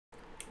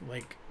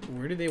Like,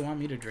 where do they want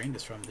me to drain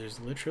this from? There's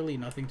literally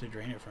nothing to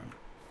drain it from.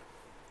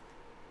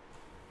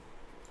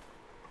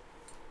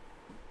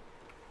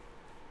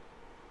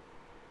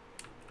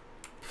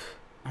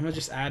 I'm gonna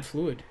just add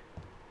fluid.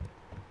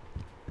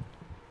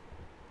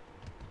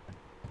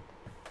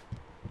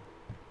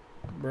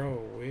 Bro,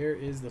 where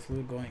is the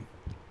fluid going?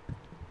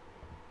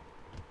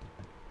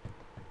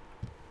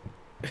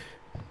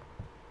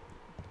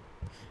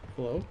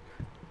 Hello?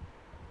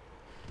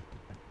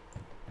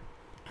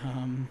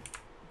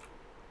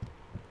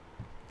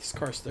 This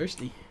car's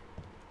thirsty.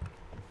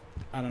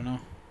 I don't know.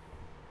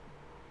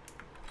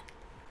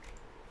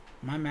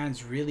 My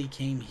man's really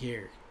came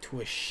here to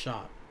a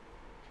shop.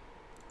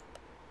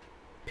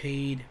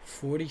 Paid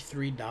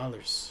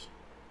 $43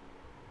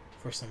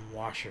 for some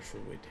washer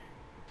fluid.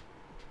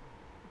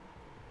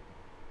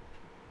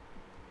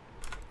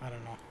 I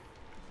don't know.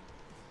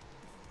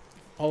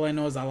 All I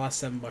know is I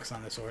lost $7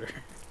 on this order.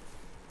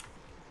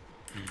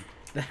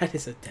 That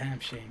is a damn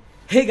shame.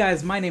 Hey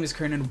guys, my name is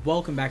Kern and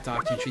welcome back to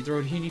Octane Street, the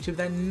road here on YouTube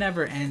that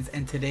never ends.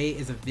 And today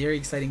is a very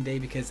exciting day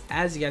because,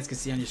 as you guys can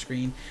see on your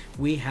screen,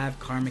 we have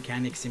Car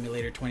Mechanic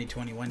Simulator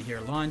 2021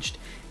 here launched,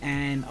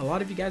 and a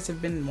lot of you guys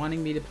have been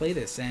wanting me to play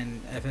this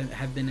and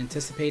have been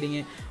anticipating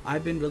it.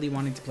 I've been really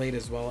wanting to play it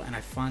as well, and I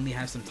finally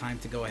have some time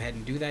to go ahead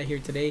and do that here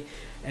today.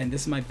 And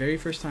this is my very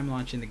first time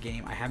launching the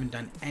game. I haven't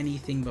done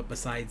anything but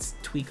besides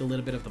tweak a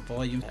little bit of the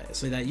volume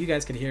so that you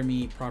guys could hear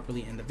me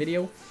properly in the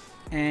video.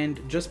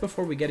 And just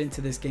before we get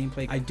into this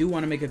gameplay, I do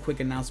want to make a quick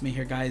announcement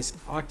here, guys.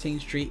 Octane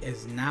Street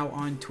is now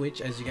on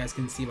Twitch, as you guys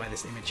can see by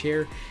this image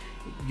here.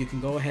 You can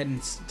go ahead and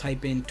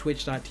type in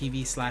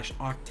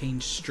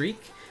twitch.tv/OctaneStreak.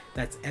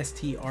 That's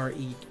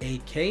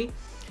STREAK.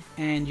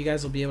 And you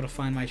guys will be able to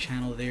find my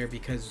channel there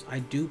because I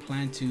do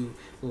plan to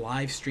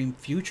live stream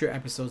future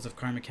episodes of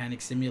Car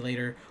Mechanic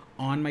Simulator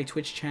on my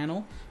Twitch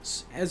channel,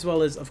 as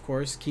well as, of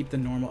course, keep the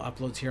normal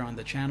uploads here on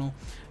the channel.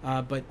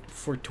 But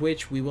for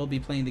Twitch, we will be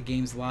playing the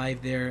games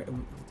live there.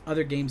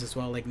 Other games as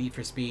well, like Need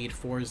for Speed,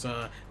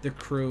 Forza, The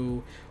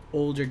Crew,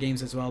 older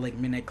games as well, like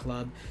Midnight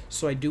Club.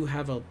 So I do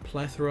have a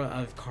plethora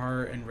of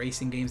car and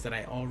racing games that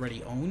I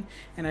already own,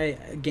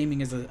 and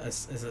gaming is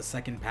a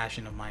second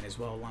passion of mine as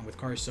well, along with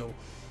cars. So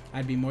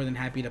I'd be more than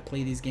happy to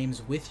play these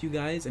games with you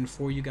guys and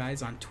for you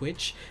guys on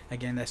Twitch.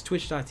 Again, that's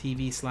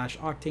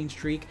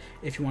twitch.tv/OctaneStreak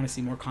if you want to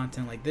see more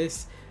content like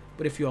this.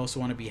 But if you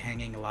also want to be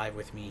hanging live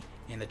with me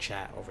in the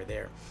chat over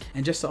there.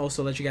 And just to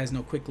also let you guys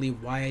know quickly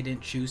why I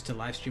didn't choose to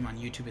live stream on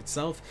YouTube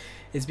itself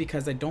is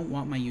because I don't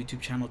want my YouTube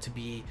channel to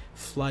be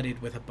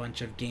flooded with a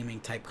bunch of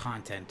gaming type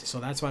content. So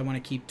that's why I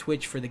want to keep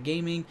Twitch for the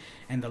gaming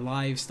and the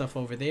live stuff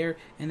over there,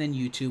 and then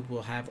YouTube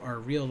will have our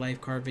real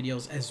life car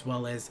videos as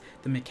well as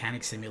the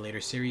Mechanic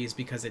Simulator series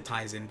because it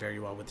ties in very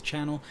well with the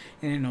channel,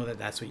 and I know that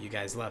that's what you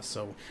guys love.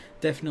 So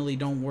definitely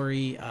don't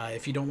worry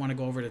if you don't want to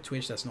go over to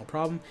Twitch, that's no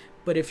problem.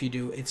 But if you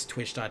do, it's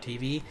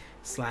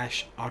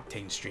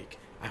twitch.tv/OctaneStreak.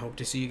 I hope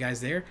to see you guys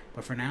there.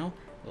 But for now,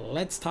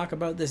 let's talk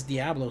about this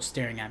Diablo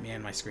staring at me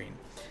on my screen.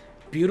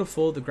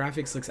 Beautiful. The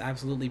graphics looks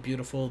absolutely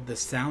beautiful. The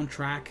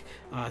soundtrack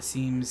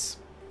seems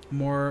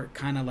more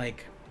kind of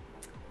like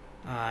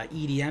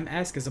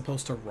EDM-esque as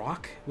opposed to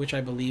rock, which I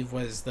believe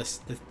was the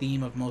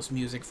theme of most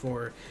music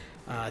for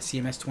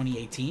CMS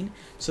 2018.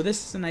 So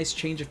this is a nice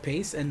change of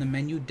pace, and the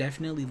menu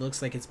definitely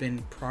looks like it's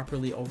been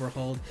properly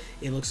overhauled.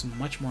 It looks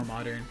much more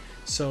modern.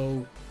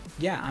 So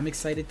yeah, I'm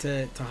excited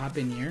to hop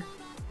in here.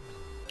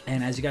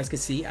 And as you guys can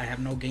see, I have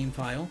no game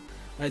file.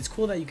 It's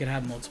cool that you could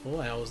have multiple.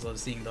 I always love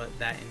seeing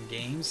that in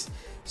games.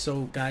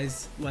 So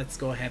guys, let's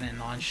go ahead and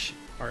launch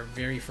our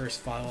very first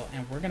file,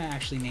 and we're gonna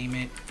actually name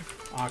it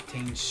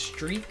Octane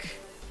Streak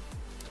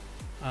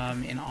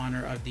in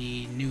honor of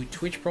the new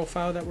Twitch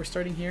profile that we're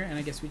starting here. And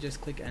I guess we just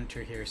click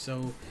enter here.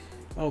 So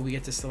we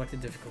get to select the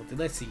difficulty.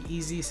 Let's see: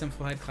 easy,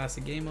 simplified,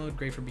 classic game mode,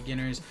 great for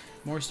beginners,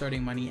 more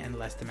starting money, and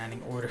less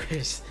demanding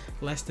orders.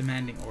 Less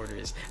demanding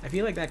orders. I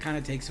feel like that kind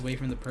of takes away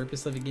from the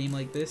purpose of a game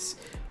like this.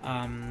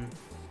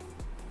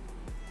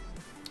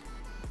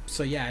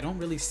 So yeah, I don't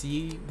really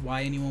see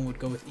why anyone would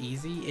go with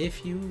easy.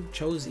 If you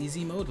chose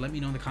easy mode, let me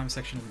know in the comment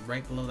section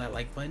right below that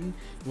like button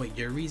what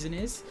your reason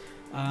is.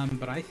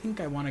 But I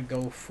think I want to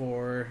go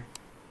for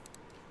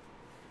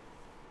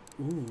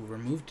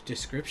removed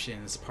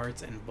descriptions,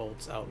 parts and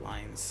bolts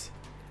outlines.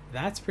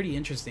 That's pretty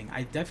interesting.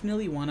 I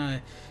definitely want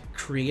to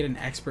create an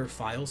expert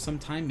file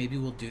sometime. Maybe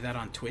we'll do that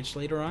on Twitch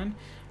later on.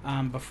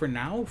 But for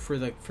now, for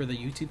the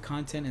YouTube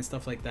content and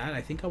stuff like that,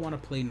 I think I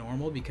want to play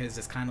normal because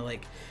it's kind of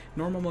like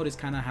normal mode is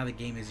kind of how the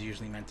game is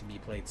usually meant to be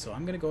played. So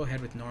I'm gonna go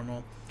ahead with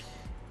normal.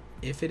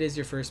 If it is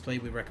your first play,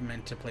 we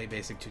recommend to play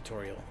basic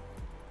tutorial.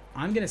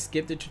 I'm gonna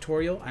skip the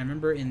tutorial. I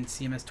remember in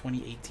CMS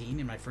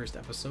 2018, in my first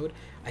episode,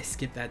 I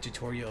skipped that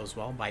tutorial as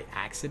well by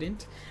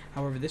accident.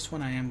 However, this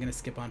one I am gonna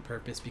skip on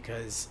purpose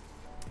because,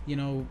 you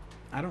know,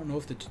 I don't know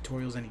if the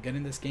tutorial's any good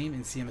in this game.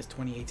 In CMS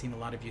 2018, a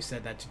lot of you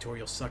said that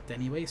tutorial sucked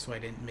anyway, so I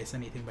didn't miss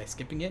anything by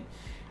skipping it.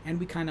 And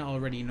we kind of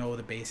already know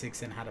the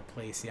basics and how to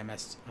play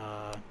CMS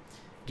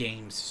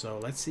games. So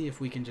let's see if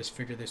we can just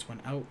figure this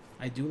one out.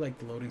 I do like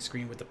the loading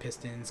screen with the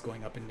pistons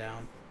going up and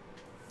down.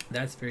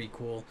 That's very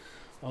cool.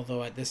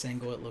 Although at this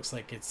angle it looks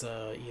like it's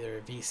either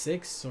a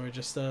V6 or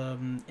just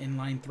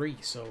inline 3.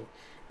 So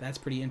that's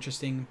pretty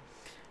interesting.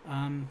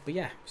 But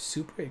yeah,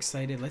 super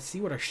excited. Let's see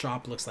what our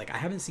shop looks like. I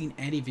haven't seen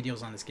any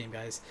videos on this game,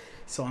 guys.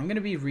 So I'm going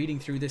to be reading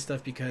through this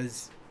stuff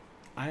because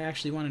I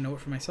actually want to know it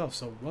for myself.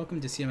 So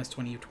welcome to CMS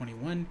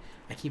 2021.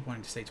 I keep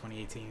wanting to say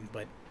 2018,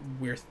 but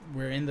we're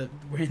in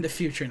the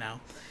future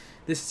now.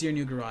 This is your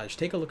new garage.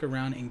 Take a look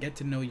around and get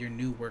to know your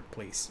new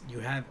workplace.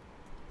 You have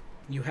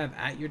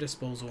at your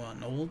disposal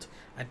an old,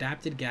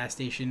 adapted gas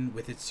station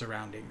with its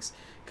surroundings.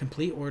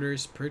 Complete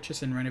orders,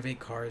 purchase and renovate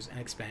cars, and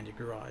expand your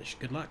garage.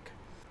 Good luck.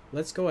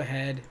 Let's go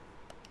ahead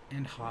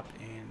and hop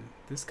in.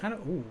 This kind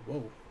of, ooh,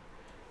 whoa.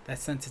 That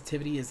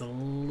sensitivity is a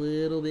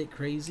little bit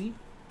crazy.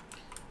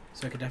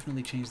 So I could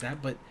definitely change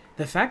that. But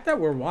the fact that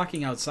we're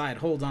walking outside,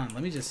 hold on,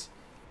 let me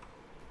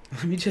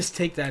just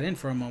take that in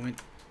for a moment.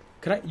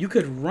 You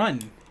could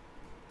run.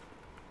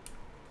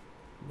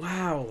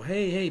 Wow,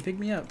 hey, pick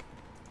me up.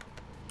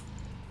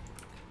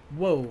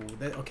 Whoa,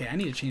 okay, I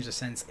need to change the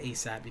sense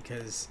ASAP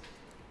because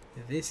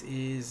this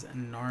is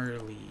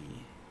gnarly.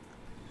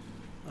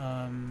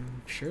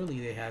 Surely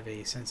they have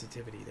a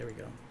sensitivity. There we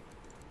go.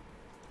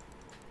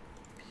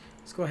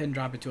 Let's go ahead and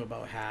drop it to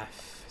about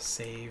half.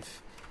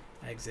 Save.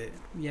 Exit.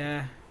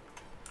 Yeah,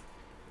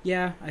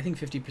 I think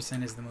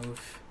 50% is the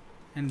move.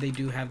 And they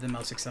do have the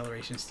mouse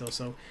acceleration still.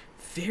 So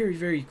very,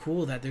 very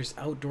cool that there's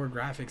outdoor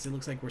graphics. It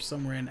looks like we're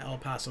somewhere in El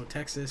Paso,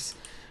 Texas.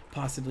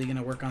 Possibly going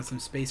to work on some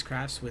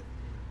spacecrafts with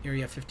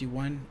Area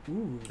 51.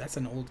 Ooh, that's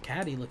an old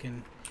caddy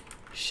looking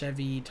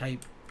Chevy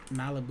type,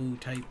 Malibu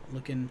type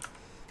looking.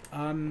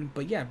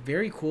 But yeah,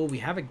 very cool. We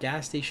have a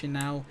gas station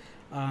now.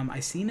 I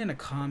seen in a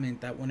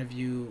comment that one of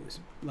you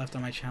left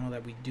on my channel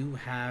that we do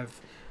have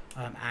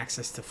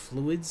access to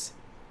fluids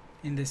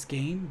in this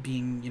game,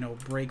 being, you know,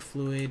 brake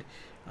fluid,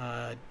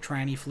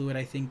 tranny fluid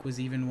I think was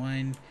even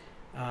one,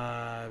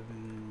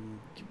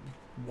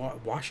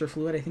 washer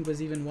fluid I think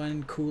was even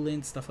one,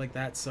 coolant, stuff like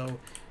that. So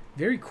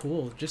very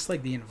cool, just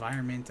like the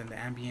environment and the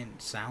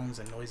ambient sounds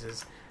and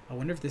noises. I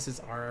wonder if this is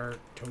our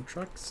tow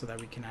truck so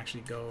that we can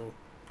actually go,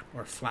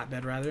 or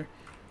flatbed rather,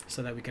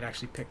 so that we could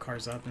actually pick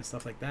cars up and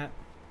stuff like that.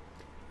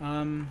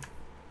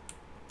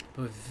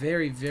 But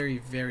very, very,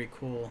 very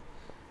cool.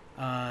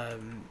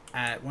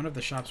 At one of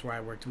the shops where I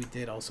worked, we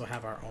did also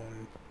have our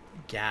own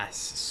gas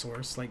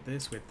source like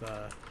this with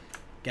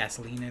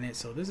gasoline in it.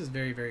 So this is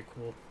very, very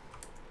cool.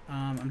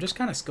 I'm just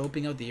kind of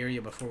scoping out the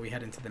area before we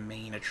head into the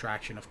main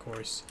attraction, of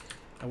course.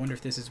 I wonder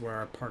if this is where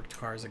our parked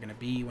cars are going to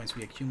be once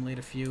we accumulate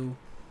a few.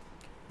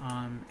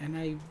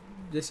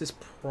 This is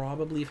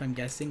probably, if I'm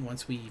guessing,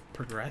 once we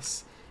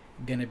progress,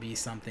 gonna be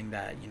something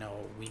that, you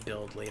know, we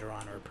build later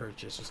on or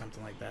purchase or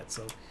something like that.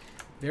 So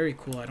very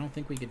cool. I don't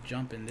think we could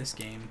jump in this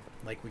game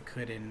like we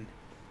could in,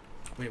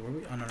 wait, were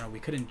we? Oh no, we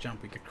couldn't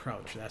jump, we could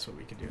crouch. That's what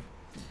we could do.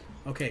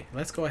 Okay,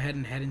 let's go ahead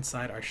and head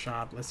inside our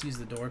shop. Let's use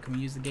the door. Can we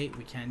use the gate?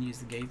 We can use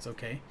the gates.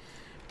 Okay,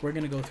 we're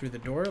gonna go through the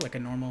door like a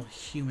normal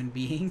human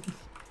being.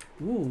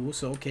 Ooh,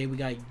 so okay, we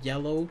got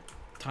yellow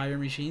tire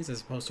machines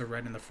as opposed to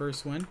red in the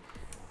first one.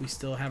 We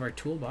still have our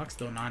toolbox,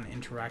 though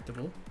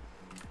non-interactable.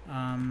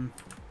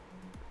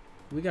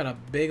 We got a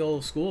big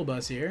old school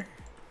bus here.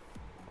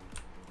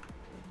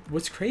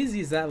 What's crazy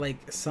is that,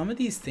 like, some of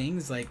these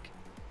things, like,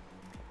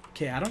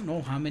 okay, I don't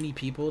know how many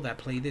people that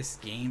play this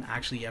game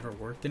actually ever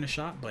worked in a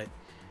shop, but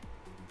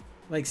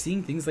like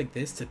seeing things like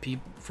this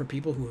for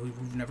people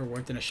who've never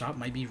worked in a shop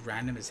might be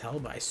random as hell,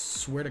 but I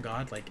swear to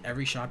God, like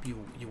every shop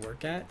you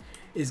work at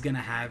is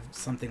gonna have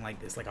something like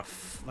this, like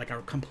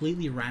a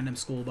completely random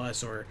school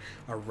bus or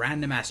a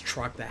random ass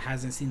truck that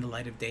hasn't seen the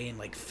light of day in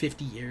like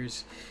 50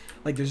 years.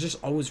 Like there's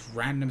just always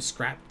random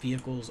scrap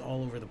vehicles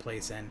all over the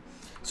place, and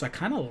so I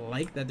kind of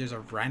like that there's a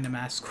random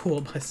ass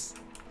school bus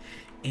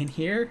in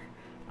here.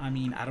 I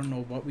mean, I don't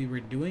know what we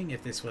were doing,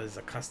 if this was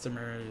a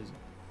customer,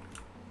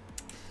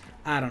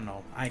 I don't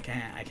know. I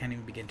can't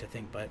even begin to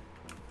think, but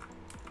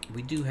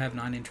we do have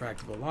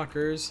non-interactable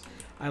lockers.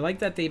 I like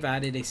that they've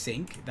added a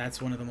sink.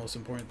 That's one of the most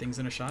important things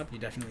in a shop. You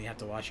definitely have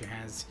to wash your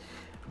hands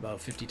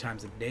about 50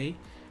 times a day.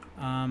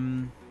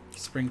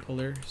 Spring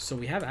puller. So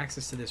we have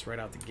access to this right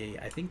out the gate.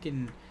 I think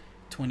in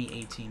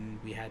 2018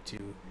 we had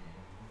to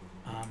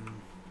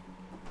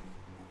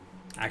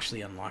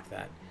actually unlock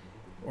that,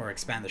 or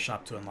expand the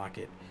shop to unlock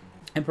it.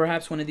 And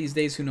perhaps one of these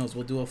days, who knows,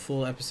 we'll do a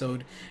full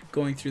episode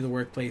going through the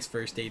workplace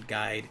first aid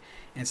guide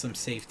and some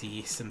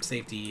safety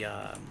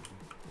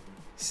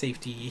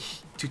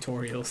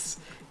tutorials,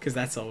 because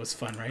that's always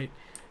fun, right?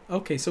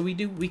 Okay, so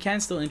we can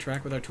still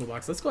interact with our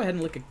toolbox. Let's go ahead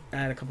and look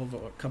at a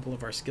couple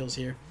of our skills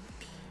here.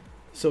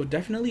 So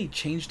definitely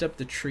changed up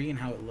the tree and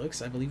how it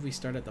looks. I believe we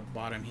start at the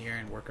bottom here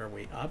and work our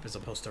way up as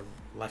opposed to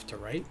left to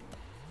right.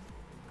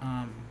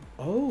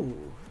 Oh.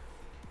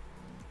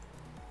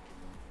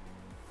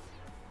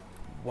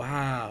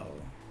 Wow.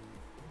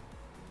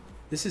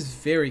 This is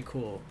very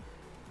cool.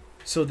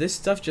 So this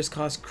stuff just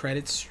costs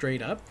credits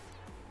straight up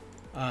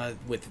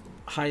with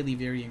highly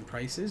varying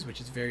prices, which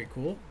is very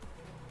cool.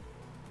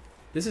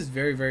 This is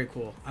very, very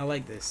cool. I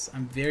like this.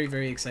 I'm very,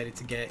 very excited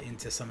to get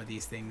into some of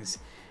these things.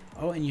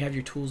 Oh, and you have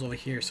your tools over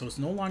here. So it's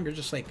no longer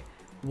just like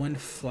one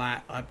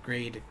flat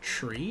upgrade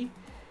tree.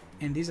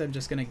 And these I'm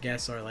just gonna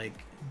guess are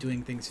like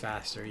doing things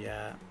faster.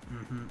 Yeah.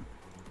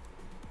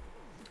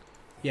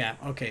 Yeah,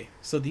 okay.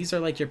 So these are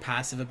like your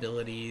passive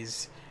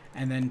abilities,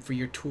 and then for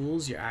your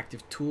tools, your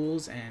active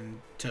tools,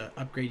 and to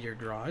upgrade your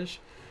garage.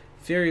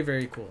 Very,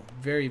 very cool.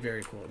 Very,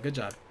 very cool. Good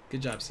job.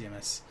 Good job,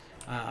 CMS.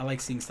 I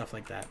like seeing stuff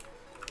like that.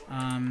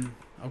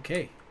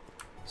 Okay.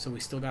 So we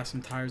still got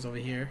some tires over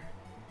here.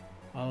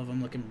 All of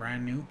them looking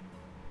brand new.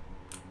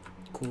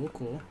 Cool,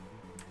 cool.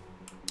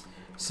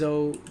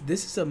 So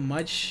this is a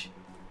much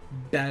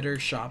better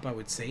shop, I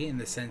would say, in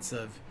the sense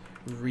of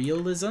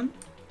realism,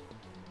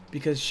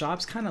 because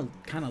shops kind of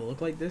look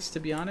like this, to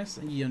be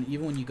honest. You know,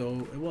 even when you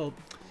go, well,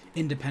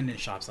 independent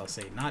shops, I'll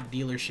say, not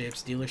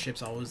dealerships.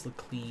 Dealerships always look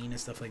clean and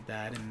stuff like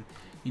that, and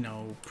you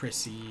know,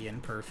 prissy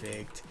and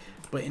perfect.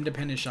 But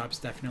independent shops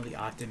definitely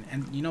often,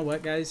 and you know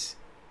what, guys,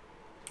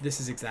 this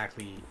is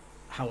exactly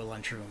how a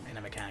lunchroom in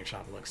a mechanic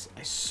shop looks.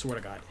 I swear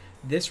to God,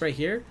 this right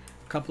here,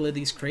 a couple of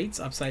these crates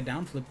upside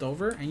down, flipped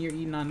over, and you're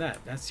eating on that.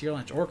 That's your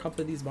lunch, or a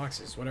couple of these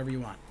boxes, whatever you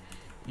want.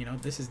 You know,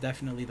 this is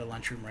definitely the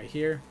lunchroom right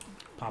here.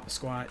 Pop a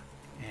squat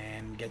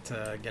and get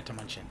to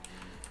munching.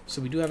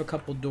 So we do have a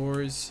couple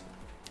doors.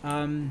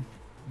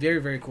 Very,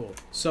 very cool.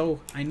 So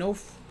I know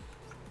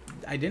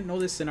I didn't know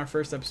this in our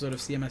first episode of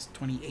CMS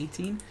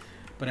 2018,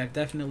 but I've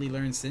definitely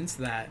learned since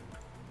that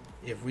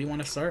if we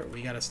want to start,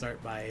 we got to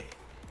start by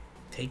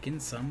taking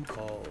some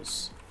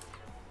calls.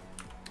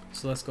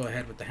 So let's go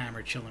ahead with the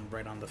hammer chilling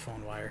right on the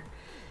phone wire.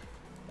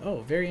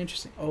 Oh, very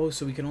interesting. Oh,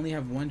 so we can only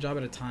have one job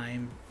at a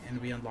time, and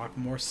we unlock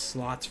more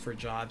slots for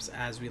jobs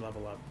as we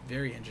level up.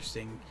 Very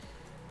interesting.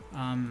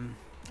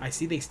 I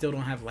see they still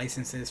don't have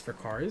licenses for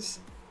cars,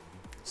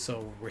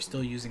 so we're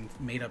still using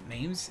made-up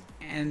names.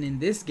 And in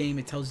this game,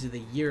 it tells you the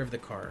year of the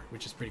car,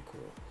 which is pretty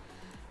cool.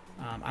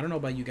 I don't know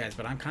about you guys,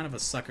 but I'm kind of a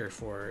sucker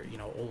for, you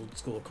know, old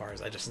school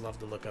cars. I just love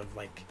the look of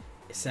like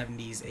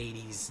 70s,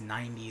 80s,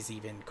 90s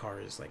even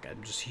cars. Like,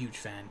 I'm just a huge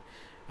fan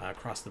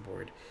across the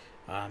board.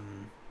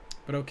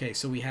 But okay,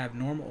 so we have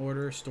normal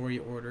order, story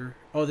order.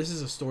 Oh, this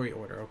is a story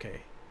order.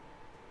 Okay,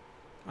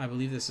 I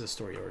believe this is a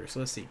story order. So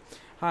let's see.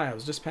 Hi, I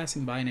was just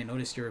passing by and I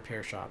noticed your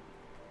repair shop.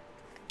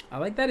 I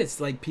like that it's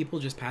like people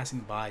just passing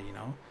by, you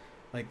know,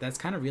 like that's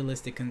kind of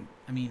realistic. And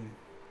I mean,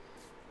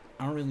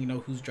 I don't really know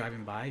who's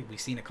driving by.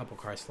 We've seen a couple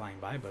cars flying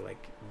by, but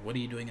like, what are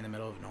you doing in the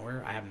middle of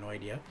nowhere? I have no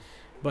idea.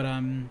 But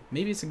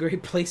maybe it's a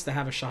great place to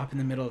have a shop in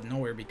the middle of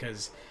nowhere,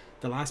 because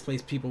the last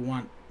place people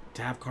want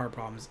to have car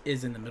problems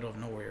is in the middle of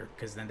nowhere,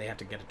 because then they have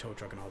to get a tow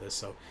truck and all this.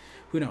 So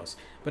who knows?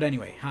 But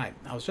anyway, hi,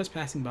 I was just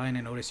passing by and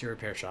I noticed your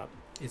repair shop.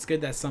 It's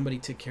good that somebody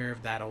took care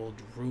of that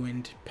old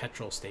ruined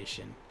petrol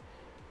station.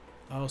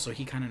 Oh, so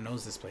he kind of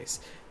knows this place.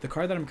 The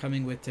car that I'm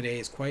coming with today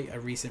is quite a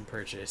recent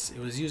purchase. It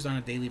was used on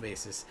a daily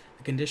basis.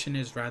 The condition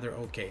is rather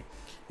okay.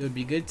 It would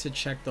be good to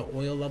check the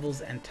oil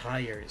levels and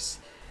tires.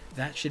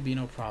 That should be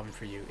no problem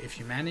for you. If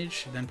you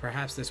manage, then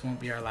perhaps this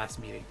won't be our last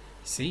meeting.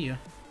 See ya.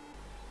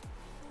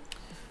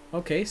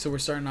 Okay, so we're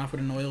starting off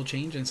with an oil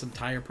change and some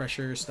tire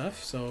pressure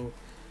stuff. So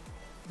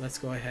let's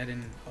go ahead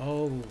and...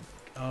 Oh,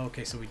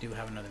 okay, so we do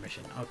have another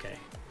mission. Okay.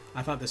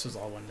 I thought this was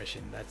all one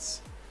mission.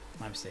 That's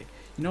my mistake.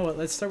 You know what?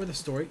 Let's start with the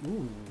story.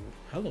 Ooh,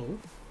 hello.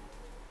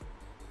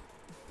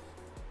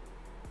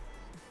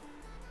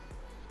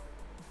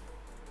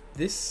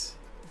 This...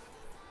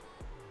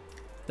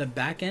 The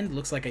back end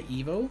looks like an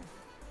Evo.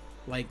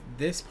 Like,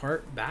 this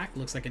part back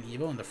looks like an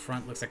Evo, and the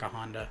front looks like a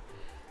Honda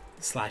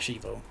 /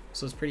 Evo.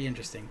 So it's pretty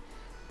interesting.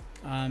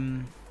 But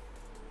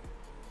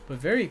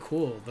very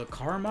cool. The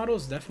car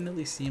models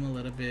definitely seem a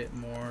little bit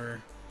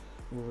more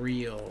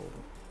real,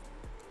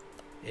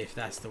 if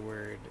that's the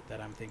word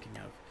that I'm thinking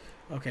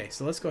of. Okay,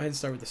 so let's go ahead and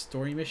start with the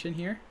story mission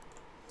here.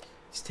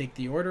 Let's take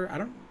the order.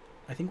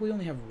 I think we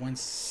only have one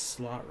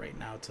slot right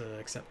now to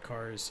accept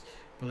cars,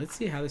 but let's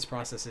see how this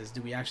process is.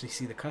 Do we actually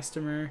see the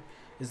customer?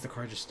 Is the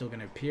car just still going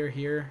to appear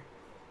here?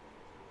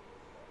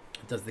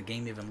 Does the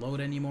game even load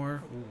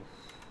anymore?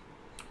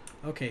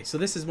 Ooh. Okay, so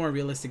this is more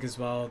realistic as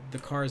well. The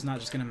car is not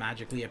just going to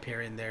magically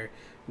appear in there.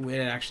 It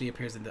actually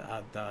appears in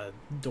the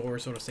door,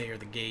 so to say, or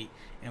the gate,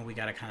 and we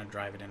got to kind of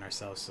drive it in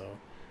ourselves. So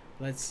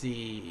let's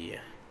see.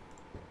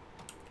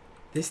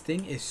 This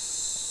thing is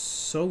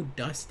so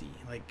dusty.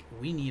 Like,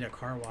 we need a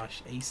car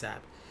wash ASAP.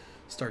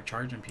 Start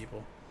charging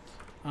people.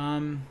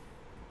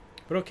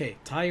 But okay,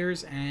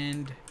 tires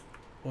and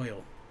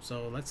oil.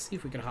 So let's see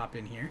if we can hop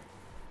in here.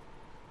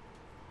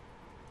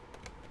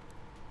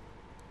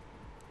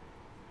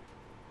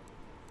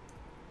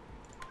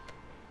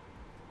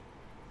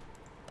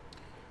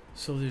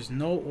 So there's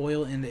no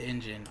oil in the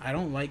engine. I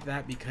don't like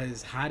that,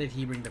 because how did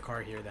he bring the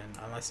car here then?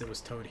 Unless it was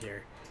towed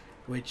here,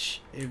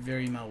 which it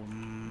very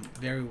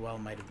well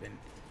might have been.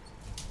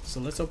 So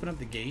let's open up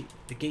the gate.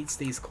 The gate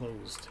stays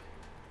closed.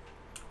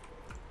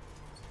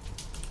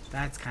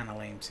 That's kind of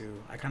lame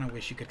too. I kind of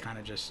wish you could kind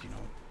of just, you know,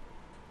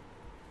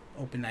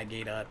 open that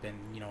gate up and,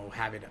 you know,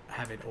 have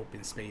it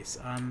open space.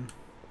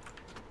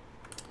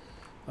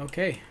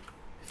 Okay,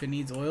 if it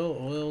needs oil,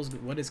 oil's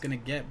what it's gonna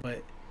get.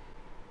 But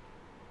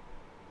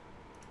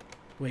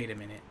wait a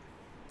minute,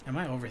 am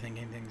I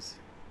overthinking things?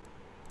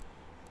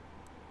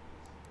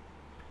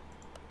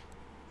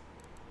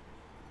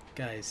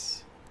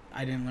 Guys,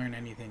 I didn't learn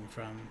anything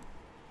from...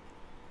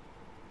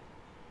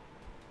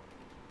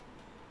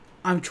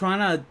 I'm trying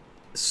to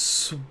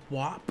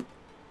swap.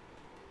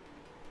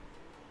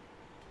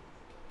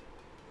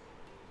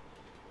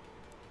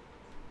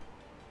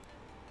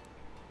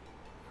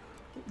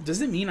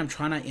 Does it mean I'm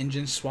trying to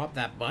engine swap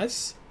that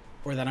bus?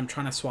 Or that I'm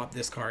trying to swap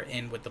this car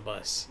in with the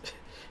bus?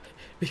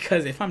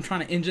 Because if I'm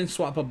trying to engine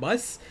swap a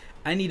bus,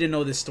 I need to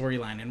know this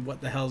storyline and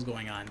what the hell's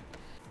going on.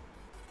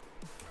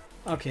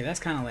 Okay, that's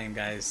kind of lame,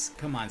 guys.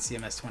 Come on,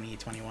 CMS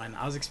 2021.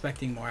 I was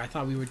expecting more. I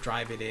thought we would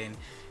drive it in,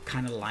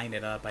 kind of line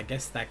it up. I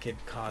guess that could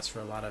cause for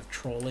a lot of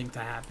trolling to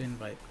happen,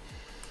 but...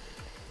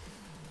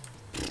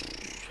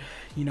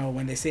 You know,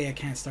 when they say I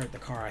can't start the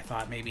car, I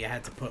thought maybe I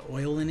had to put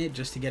oil in it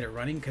just to get it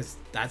running, because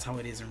that's how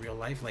it is in real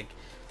life. Like,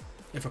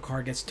 if a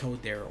car gets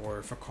towed there, or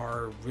if a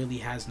car really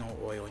has no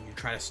oil and you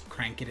try to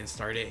crank it and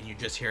start it and you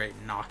just hear it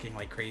knocking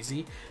like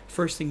crazy,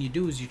 first thing you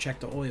do is you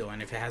check the oil,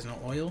 and if it has no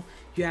oil,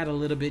 you add a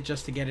little bit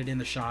just to get it in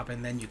the shop,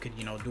 and then you could,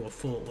 you know, do a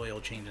full oil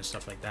change and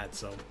stuff like that.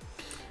 So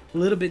a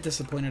little bit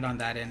disappointed on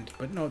that end,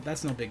 but no,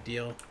 that's no big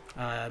deal.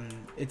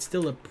 It's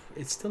still a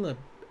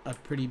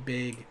pretty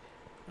big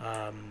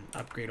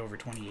upgrade over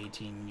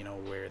 2018, you know,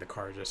 where the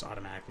car just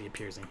automatically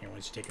appears in here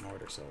once you take an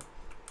order. So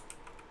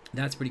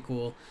that's pretty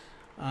cool.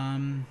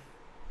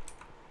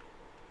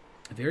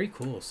 Very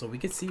cool. So we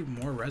could see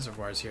more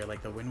reservoirs here,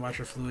 like the wind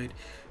washer fluid.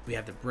 We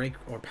have the brake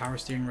or power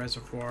steering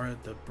reservoir,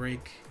 the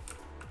brake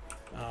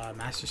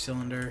master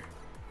cylinder,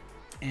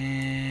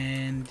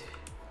 and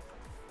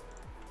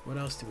what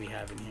else do we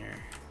have in here?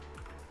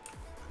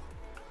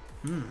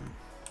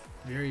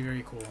 Very,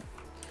 very cool.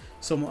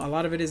 So a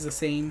lot of it is the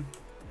same.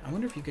 I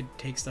wonder if you could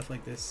take stuff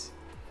like this.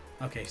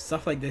 Okay,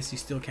 stuff like this you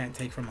still can't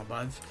take from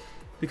above,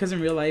 because in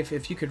real life,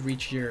 if you could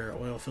reach your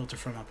oil filter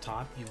from up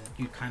top,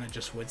 you kind of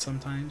just would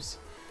sometimes.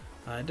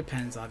 It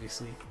depends,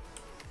 obviously.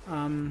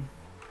 But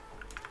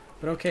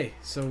okay,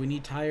 so we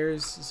need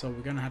tires, so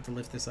we're gonna have to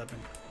lift this up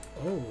and...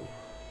 Oh.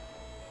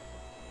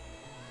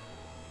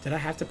 Did I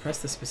have to press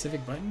the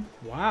specific button?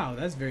 Wow,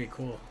 that's very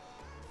cool.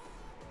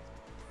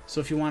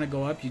 So if you want to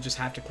go up, you just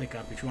have to click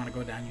up. If you want to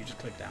go down, you just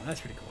click down.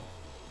 That's pretty cool.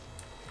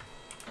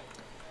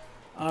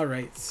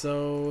 Alright,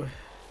 so...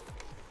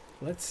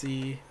 Let's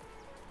see.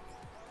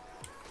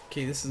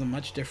 Okay, this is a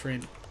much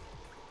different...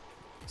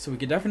 So we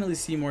could definitely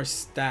see more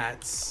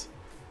stats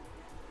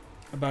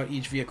about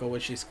each vehicle,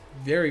 which is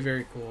very,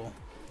 very cool.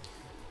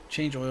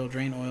 Change oil,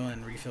 drain oil,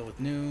 and refill with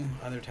new.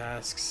 Other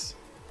tasks.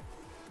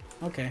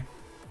 Okay.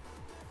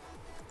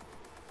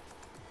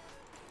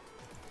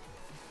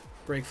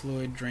 Brake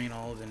fluid, drain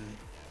old, and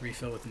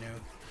refill with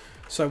new.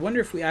 So I wonder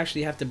if we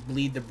actually have to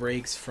bleed the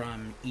brakes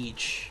from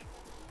each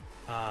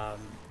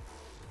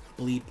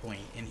bleed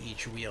point in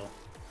each wheel,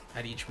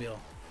 at each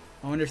wheel.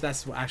 I wonder if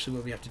that's actually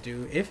what we have to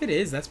do. If it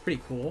is, that's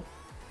pretty cool.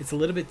 It's a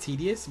little bit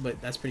tedious,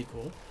 but that's pretty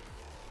cool.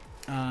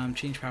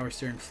 Change power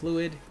steering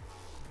fluid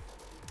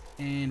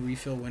and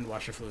refill wind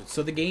washer fluid.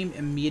 So the game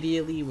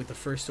immediately with the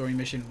first story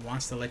mission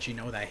wants to let you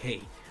know that,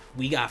 hey,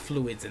 we got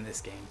fluids in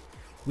this game.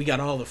 We got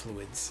all the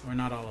fluids, or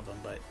not all of them,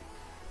 but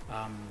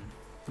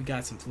we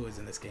got some fluids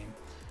in this game.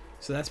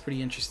 So that's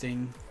pretty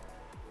interesting.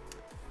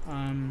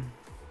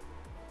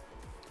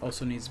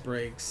 Also needs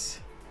brakes.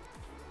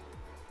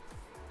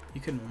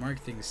 You can mark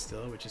things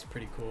still, which is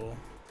pretty cool.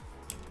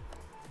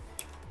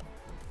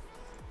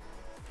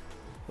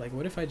 Like,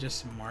 what if I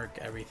just mark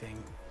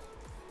everything?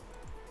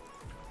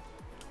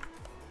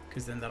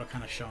 Because then that'll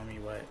kind of show me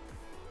what...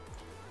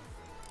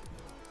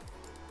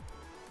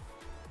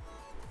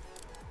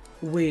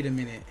 Wait a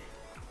minute.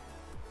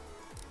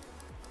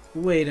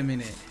 Wait a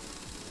minute.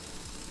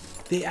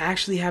 They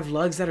actually have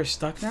lugs that are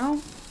stuck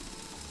now?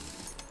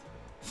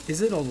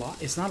 Is it a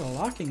lock? It's not a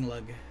locking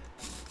lug.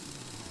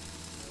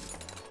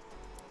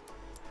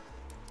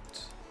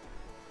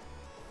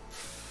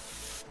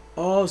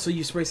 Oh, so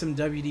you spray some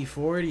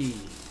WD-40.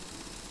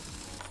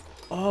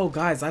 Oh,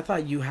 guys, I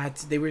thought you had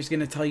to, they were just going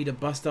to tell you to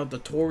bust out the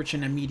torch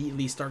and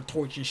immediately start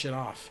torching shit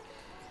off.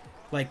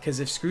 Like, because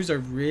if screws are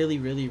really,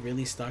 really,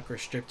 really stuck or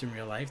stripped in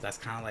real life, that's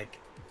kind of like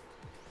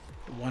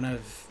one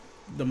of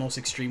the most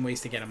extreme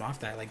ways to get them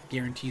off that, like,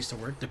 guarantees to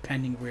work,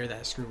 depending where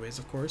that screw is,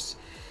 of course.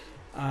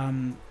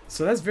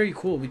 So that's very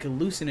cool. We could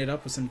loosen it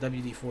up with some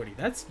WD-40.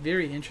 That's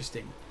very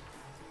interesting.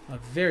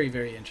 Very,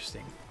 very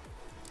interesting.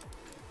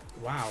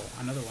 Wow,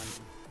 another one.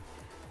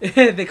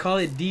 They call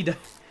it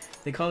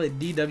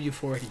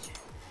DW40.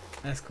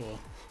 That's cool.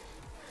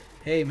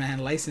 Hey man,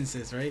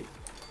 licenses, right?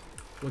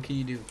 What can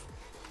you do?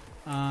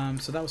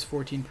 So that was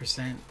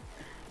 14%.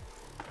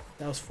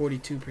 That was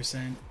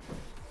 42%.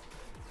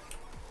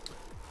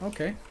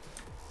 Okay.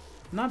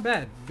 Not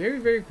bad. Very,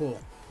 very cool.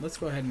 Let's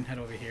go ahead and head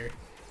over here.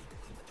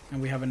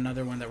 And we have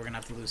another one that we're gonna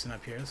have to loosen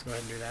up here. Let's go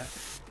ahead and do that.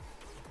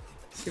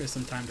 Let's give it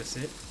some time to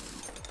sit.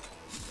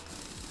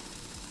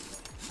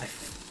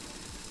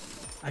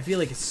 I feel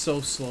like it's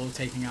so slow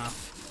taking out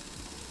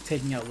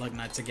lug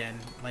nuts again.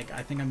 Like,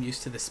 I think I'm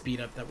used to the speed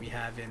up that we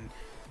have in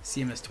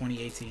CMS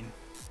 2018.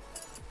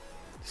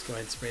 Just go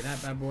ahead and spray that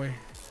bad boy.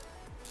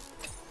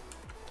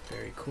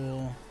 Very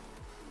cool.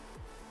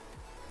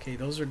 Okay,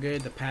 those are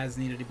good. The pads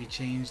needed to be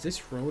changed.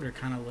 This rotor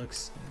kind of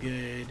looks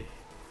good.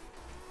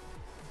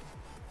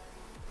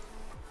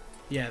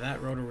 Yeah,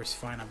 that rotor was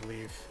fine, I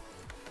believe.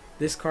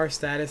 This car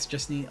status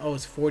just need... Oh,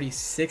 it's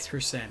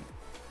 46%.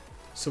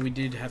 So we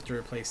did have to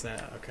replace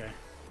that. Okay.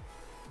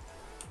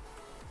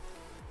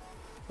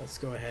 Let's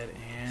go ahead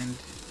and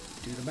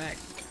do the back.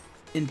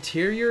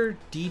 Interior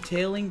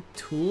detailing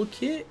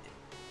toolkit?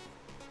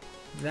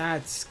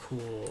 That's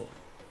cool.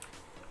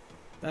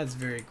 That's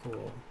very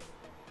cool.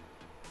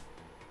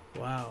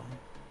 Wow.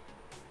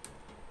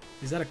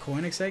 Is that a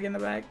Koenigsegg egg in the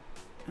back?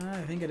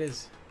 I think it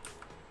is.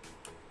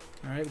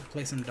 Alright, we can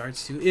play some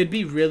darts too. It'd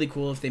be really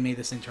cool if they made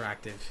this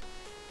interactive.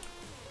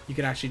 You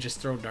could actually just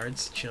throw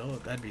darts, chill.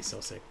 That'd be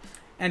so sick.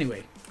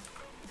 Anyway,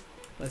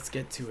 let's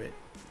get to it.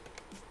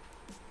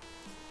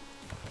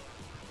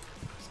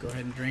 Let's go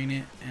ahead and drain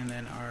it, and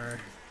then our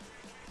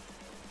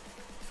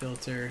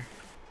filter.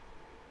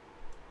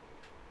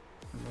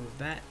 Remove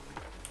that.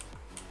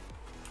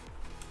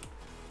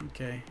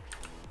 Okay.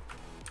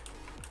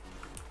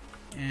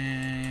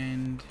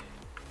 And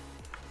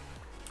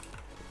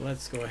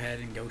let's go ahead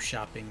and go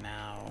shopping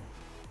now.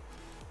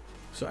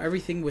 So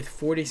everything with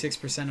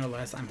 46% or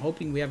less. I'm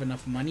hoping we have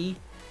enough money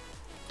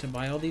to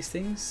buy all these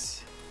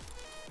things.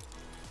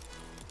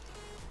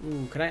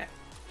 Ooh, could I...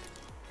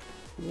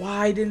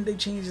 Why didn't they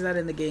change that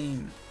in the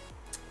game?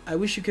 I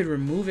wish you could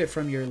remove it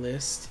from your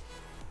list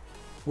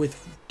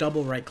with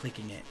double right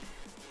clicking it.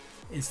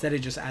 Instead it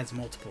just adds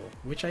multiple.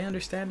 Which I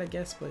understand, I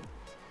guess, but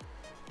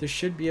there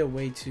should be a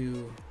way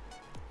to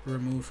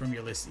remove from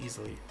your list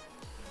easily.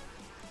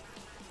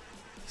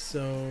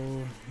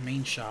 So,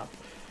 main shop.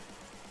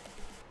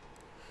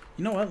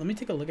 You know what? Let me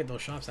take a look at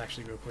those shops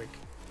actually real quick.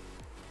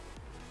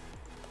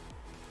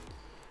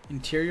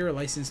 Interior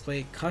license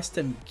plate,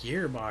 custom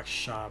gearbox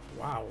shop.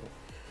 Wow.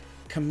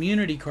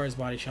 Community cars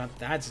body shop.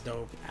 That's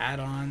dope.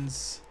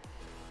 Add-ons,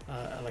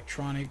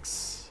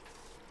 electronics,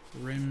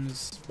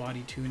 rims,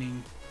 body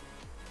tuning.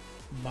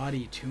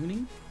 Body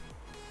tuning?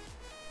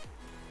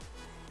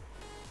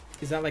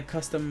 Is that like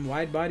custom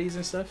wide bodies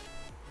and stuff?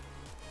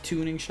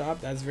 Tuning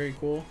shop. That's very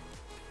cool.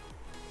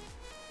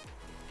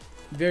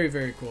 Very,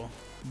 very cool.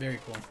 Very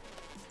cool.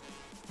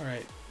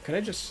 Alright. Could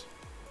I just...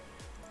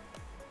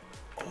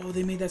 Oh,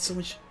 they made that so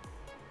much...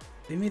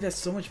 They made that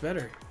so much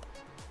better.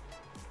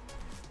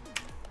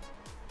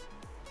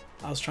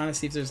 I was trying to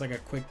see if there's like a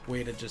quick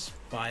way to just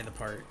buy the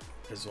part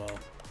as well.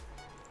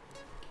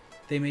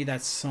 They made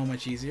that so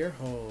much easier.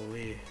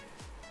 Holy.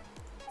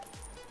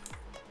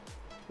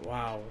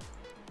 Wow.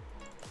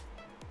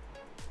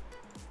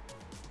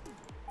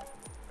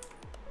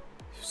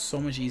 So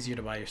much easier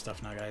to buy your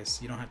stuff now, guys.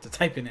 You don't have to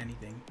type in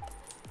anything.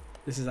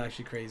 This is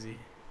actually crazy.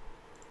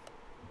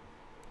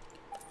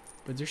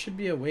 But there should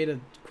be a way to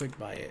quick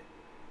buy it.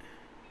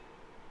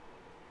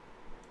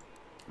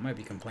 I might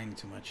be complaining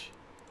too much.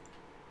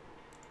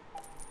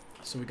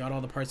 So we got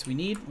all the parts we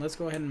need. Let's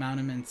go ahead and mount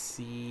them and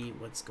see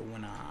what's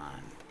going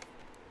on.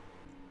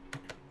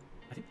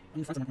 I think on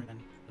the front then.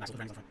 That's what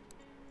the frames on front.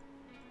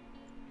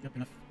 Yep,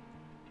 enough.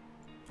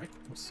 Alright,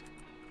 oops.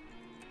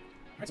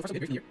 Alright, so far so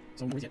good. Here.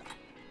 So where's it?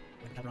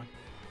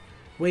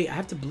 Wait, I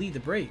have to bleed the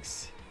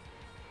brakes.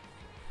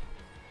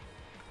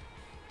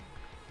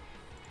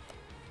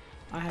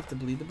 I have to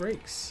bleed the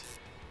brakes.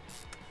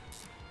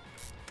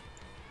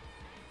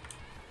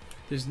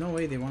 There's no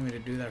way they want me to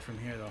do that from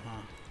here though,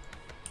 huh?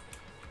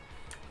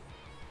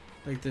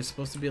 Like there's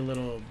supposed to be a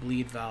little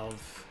bleed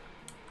valve.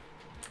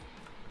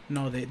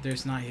 No,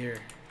 there's not here.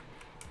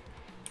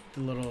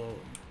 The little...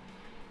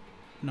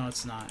 No,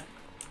 it's not.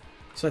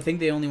 So I think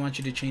they only want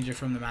you to change it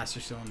from the master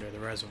cylinder, the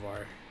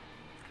reservoir.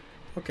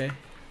 Okay,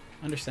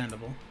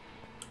 understandable.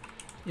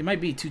 It might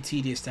be too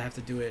tedious to have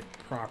to do it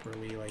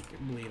properly, like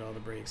bleed all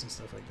the brakes and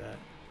stuff like that.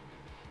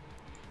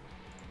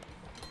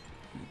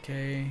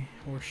 Okay,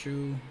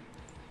 horseshoe.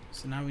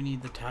 So now we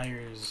need the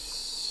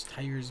tires.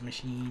 Tires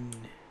machine.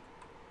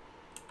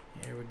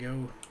 Here we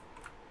go.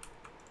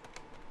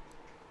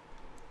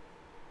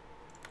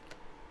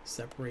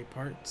 Separate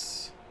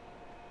parts.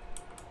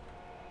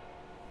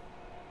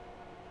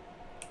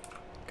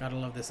 Gotta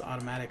love this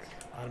automatic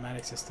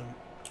system.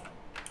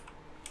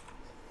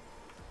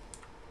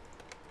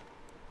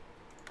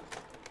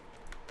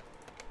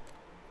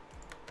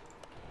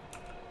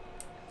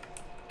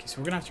 Okay, so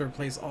we're gonna have to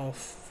replace all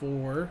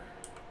 4.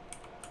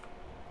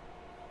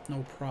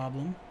 No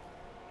problem.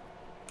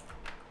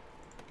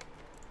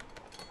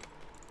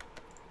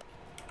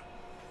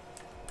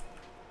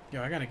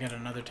 Yo, I gotta get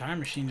another time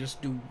machine,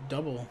 just do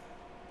double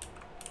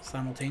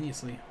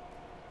simultaneously.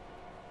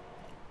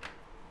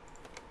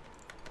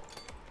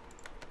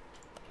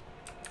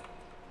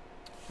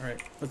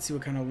 Alright, let's see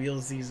what kind of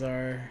wheels these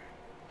are.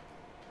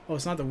 Oh,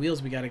 it's not the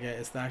wheels we gotta get,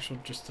 it's the actual,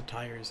 just the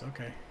tires.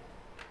 Okay.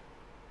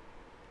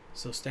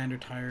 So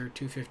standard tire,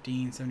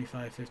 215,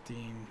 75,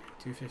 15,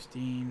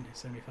 215,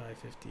 75,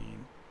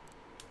 15,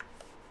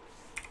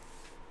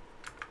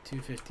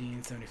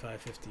 215,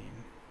 75, 15.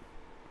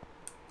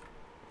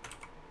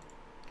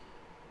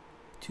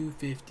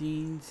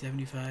 215,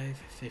 75,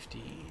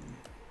 15.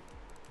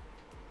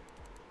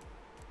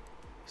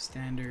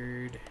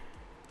 Standard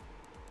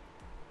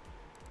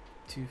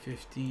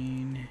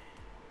 215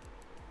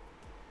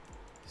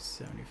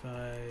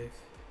 75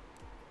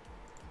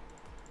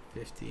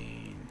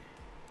 15.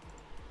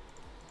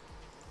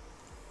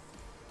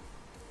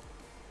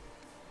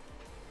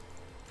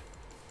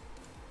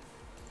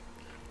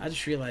 I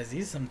just realized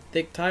these are some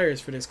thick tires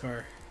for this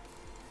car.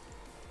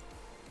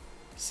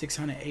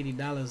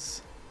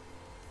 $680.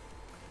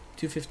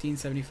 215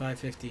 75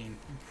 15.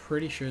 I'm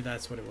pretty sure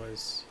that's what it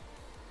was.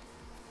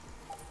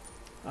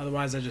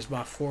 Otherwise I just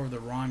bought 4 of the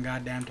wrong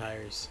goddamn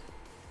tires.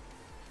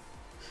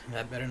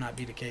 That better not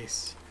be the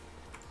case.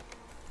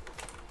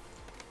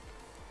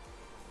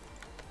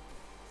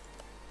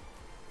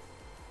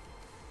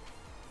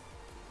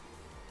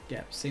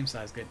 Yeah, same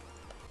size, good.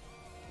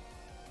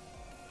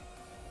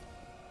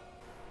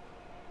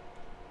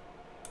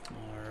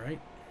 Alright.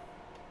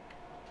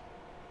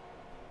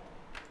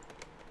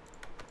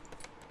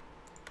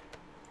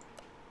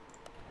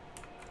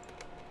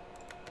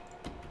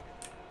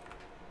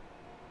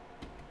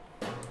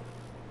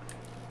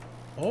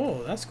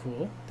 Oh, that's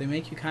cool. They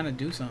make you kind of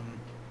do something.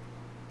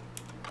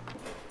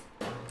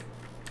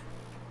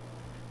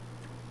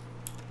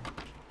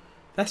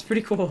 That's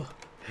pretty cool.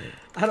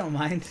 I don't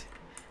mind.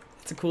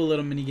 It's a cool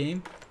little mini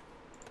game.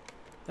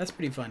 That's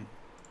pretty fun.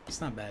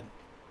 It's not bad.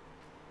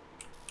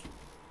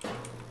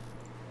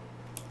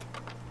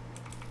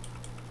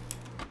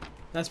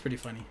 That's pretty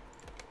funny.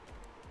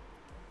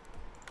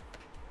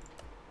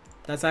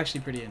 That's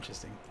actually pretty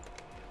interesting.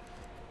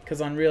 Because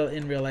in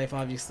real life,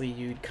 obviously,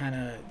 you'd kind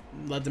of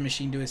let the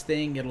machine do its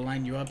thing. It'll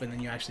line you up, and then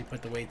you actually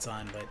put the weights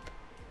on. But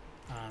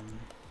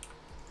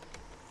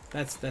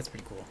that's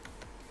pretty cool.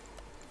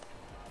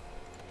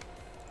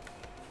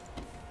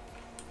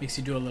 Makes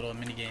you do a little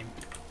mini game.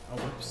 Oh,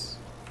 whoops.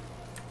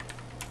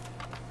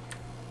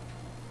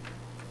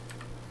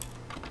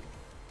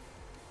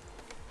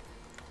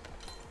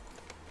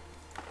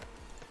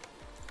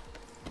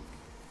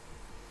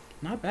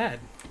 Not bad.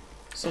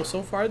 So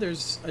far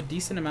there's a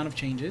decent amount of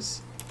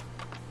changes.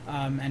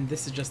 And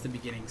this is just the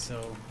beginning,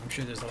 so I'm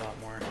sure there's a lot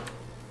more.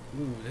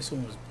 Ooh, this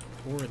one was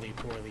poorly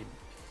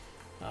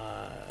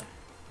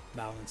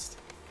balanced.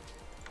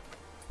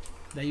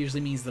 That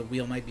usually means the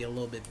wheel might be a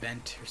little bit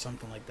bent or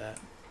something like that,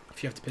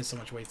 if you have to put so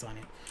much weights on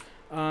it.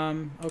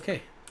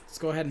 Okay, let's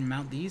go ahead and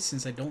mount these,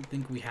 since I don't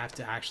think we have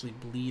to actually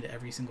bleed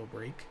every single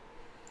brake.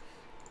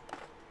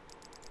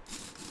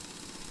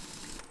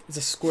 It's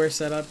a square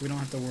setup. We don't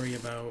have to worry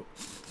about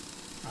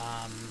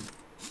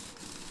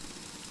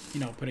you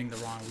know, putting the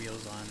wrong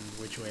wheels on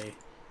which way.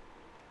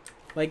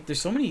 Like,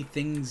 there's so many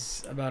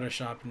things about a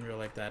shop in real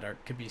life that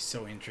could be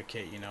so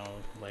intricate, you know,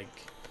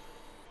 like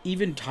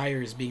even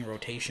tires being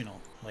rotational.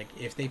 Like,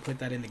 if they put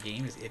that in the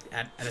game,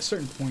 at a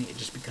certain point it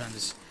just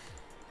becomes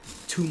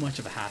too much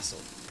of a hassle.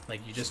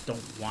 Like, you just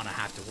don't want to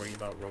have to worry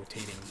about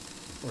rotating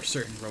or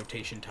certain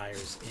rotation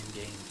tires in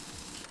game.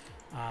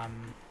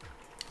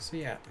 So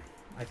yeah,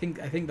 I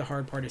think the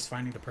hard part is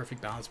finding the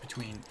perfect balance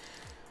between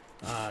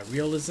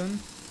realism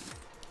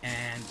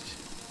and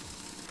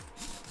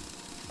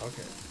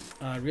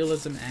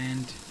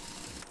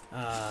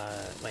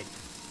like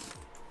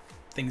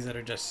things that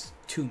are just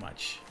too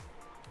much.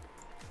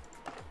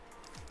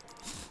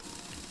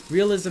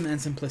 Realism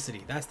and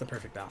simplicity, that's the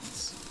perfect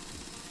balance.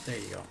 There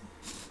you go.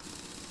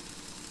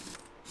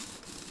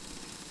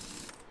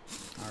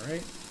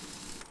 Alright,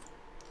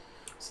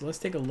 so let's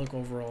take a look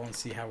overall and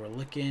see how we're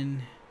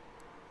looking.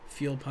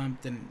 Fuel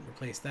pump, didn't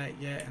replace that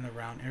yet, and the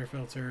round air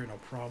filter, no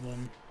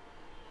problem.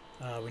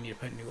 We need to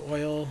put new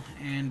oil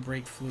and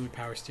brake fluid,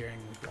 power steering,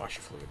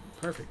 washer fluid.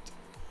 Perfect.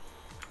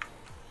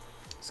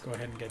 Let's go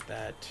ahead and get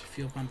that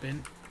fuel pump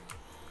in.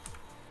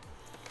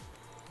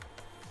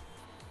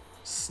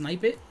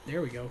 Snipe it.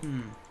 There we go.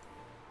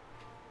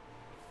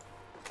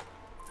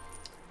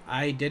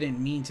 I didn't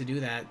mean to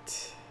do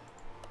that.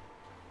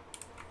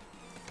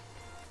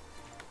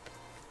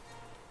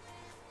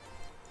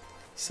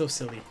 So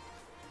silly.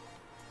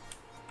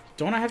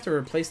 Don't I have to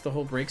replace the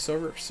whole brake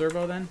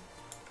servo then?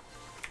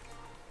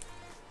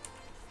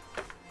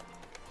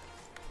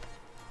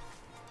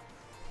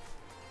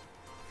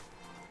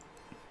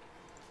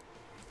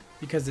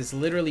 Because it's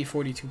literally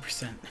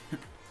 42%.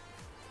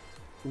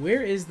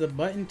 Where is the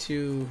button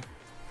to...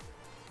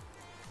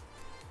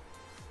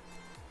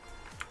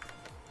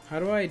 How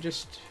do I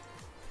just...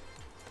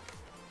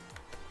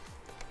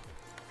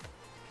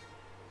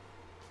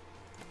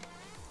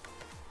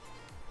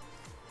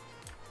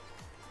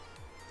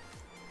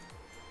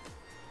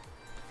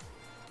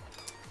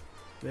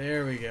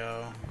 There we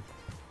go.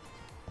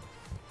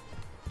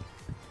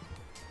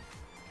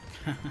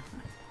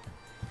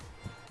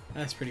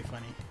 That's pretty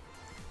funny.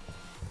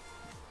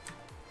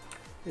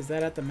 Is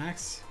that at the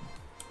max?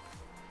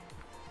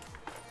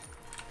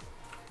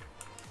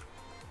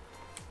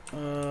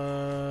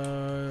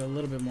 A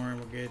little bit more and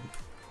we're good.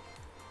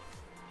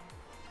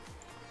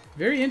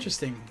 Very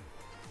interesting.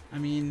 I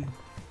mean,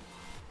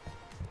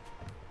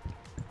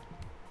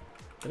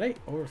 did I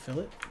overfill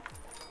it?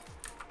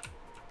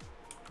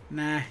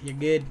 Nah, you're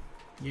good.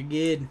 You're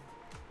good.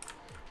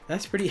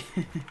 That's pretty...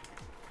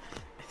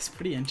 It's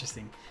pretty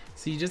interesting.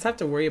 So you just have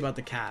to worry about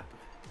the cap.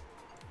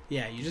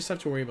 Yeah, you just have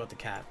to worry about the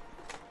cap.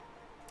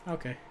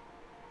 Okay.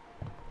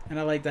 And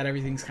I like that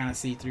everything's kind of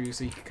see-through,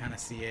 so you can kind of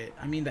see it.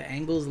 I mean, the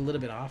angle's a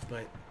little bit off,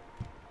 but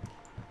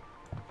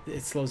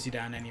it slows you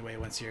down anyway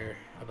once you're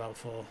about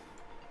full.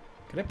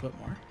 Could I put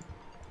more?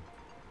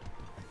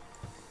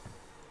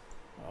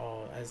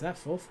 Oh, is that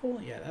full?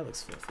 Yeah, that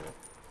looks full.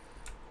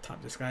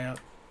 Top this guy up.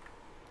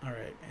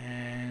 Alright,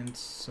 and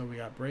so we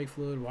got brake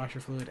fluid, washer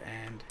fluid,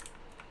 and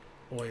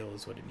oil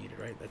is what it needed,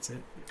 right? That's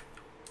it.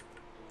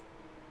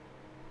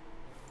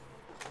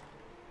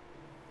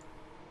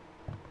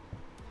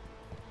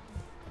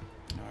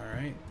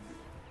 Alright.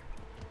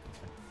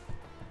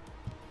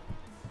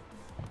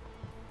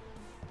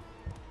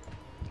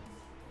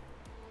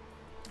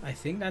 I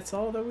think that's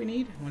all that we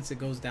need once it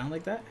goes down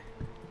like that.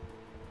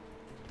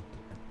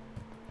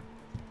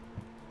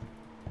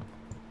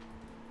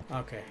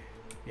 Okay.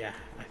 Yeah,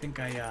 I think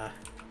I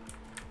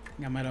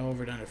might have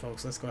overdone it,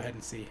 folks. Let's go ahead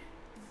and see.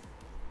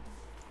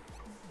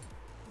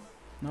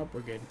 Nope,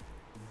 we're good.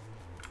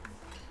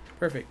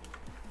 Perfect.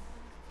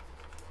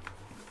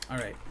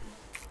 Alright.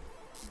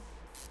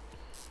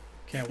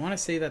 Okay, I want to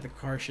say that the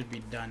car should be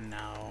done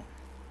now.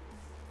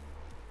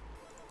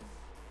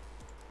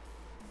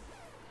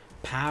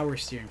 Power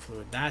steering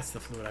fluid. That's the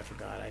fluid I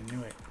forgot. I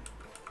knew it.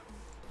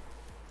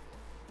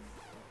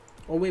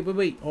 Oh,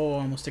 wait. Oh,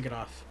 I almost took it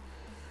off.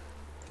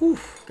 Whew,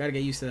 gotta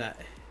get used to that.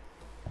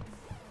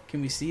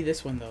 Can we see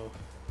this one, though?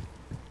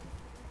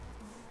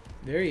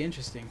 Very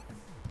interesting.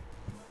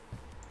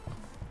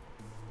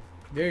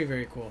 Very,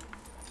 very cool.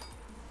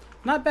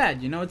 Not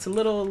bad, you know, it's a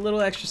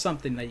little extra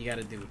something that you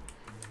gotta do.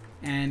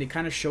 And it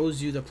kind of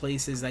shows you the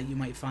places that you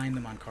might find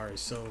them on cars.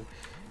 So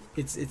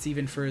it's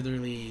even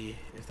furtherly,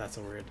 if that's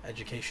a word,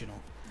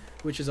 educational,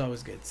 which is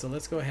always good. So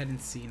let's go ahead and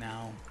see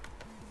now.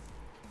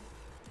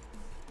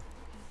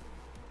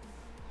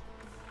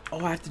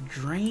 Oh, I have to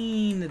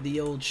drain the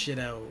old shit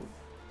out.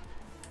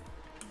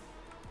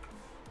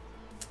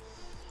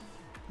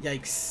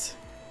 Yikes.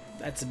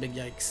 That's a big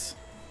yikes.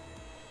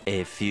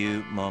 A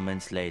few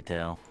moments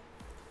later.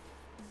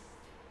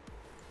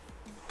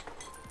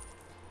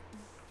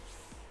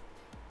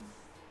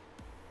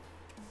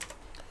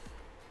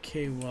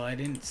 Okay, well, I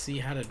didn't see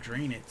how to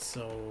drain it,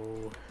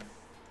 so...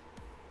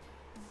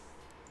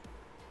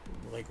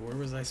 Like, where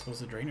was I supposed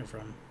to drain it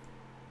from?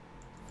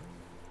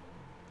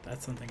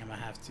 That's something I'm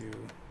gonna have to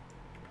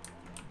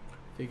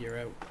figure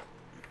out.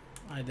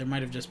 There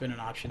might have just been an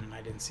option and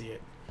I didn't see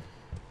it.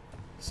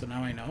 So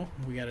now I know.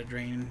 We gotta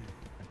drain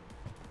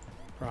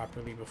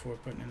properly before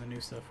putting in the new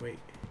stuff. Wait.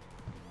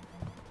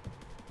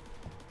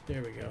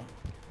 There we go.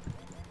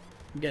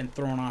 I'm getting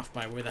thrown off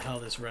by where the hell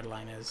this red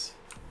line is.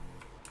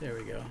 There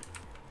we go.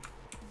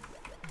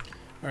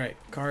 Alright,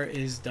 car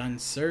is done,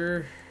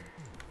 sir.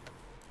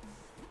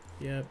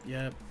 Yep.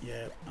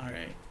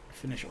 Alright,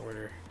 finish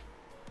order.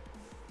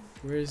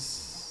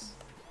 Where's...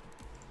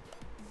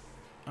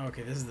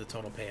 Okay, this is the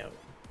total payout.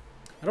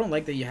 I don't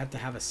like that you have to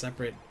have a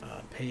separate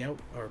payout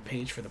or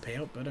page for the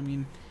payout, but I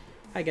mean,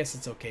 I guess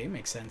it's okay. It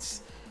makes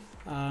sense.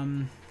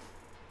 $25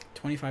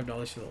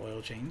 for the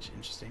oil change.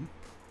 Interesting.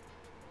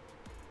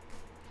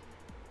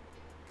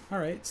 All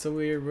right, so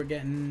we're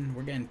getting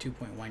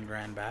 2.1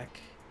 grand back,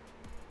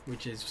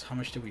 which is how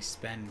much did we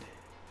spend?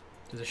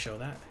 Does it show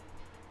that?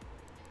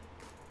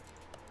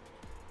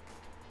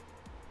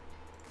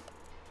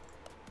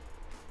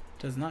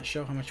 Does not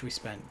show how much we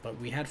spent, but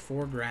we had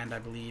 4 grand, I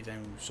believe,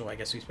 and so I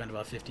guess we spent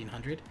about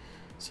 1,500,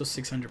 so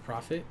 600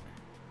 profit.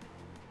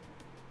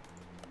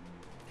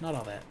 Not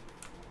all that,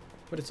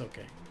 but it's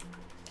okay.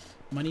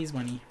 Money's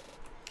money.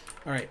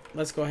 All right,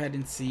 let's go ahead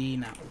and see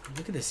now.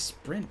 Look at this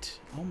sprint.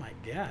 Oh my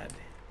god.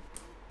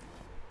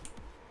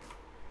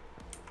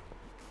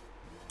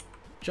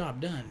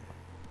 Job done.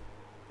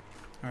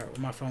 All right,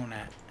 where my phone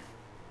at?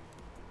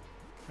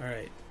 All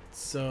right,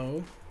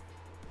 so.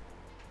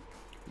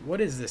 What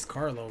is this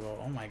car logo?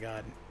 Oh my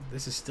god.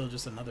 This is still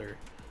just another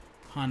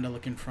Honda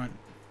looking front.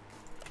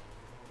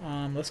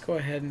 Let's go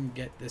ahead and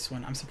get this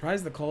one. I'm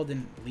surprised the call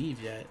didn't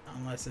leave yet,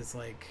 unless it's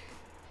like...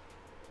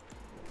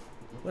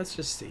 Let's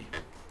just see.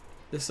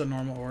 This is a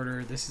normal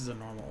order. This is a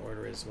normal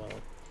order as well.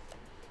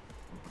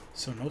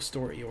 So no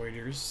store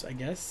orders, I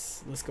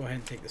guess. Let's go ahead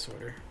and take this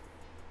order.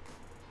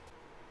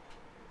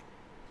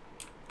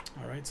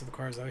 Alright, so the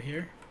car's out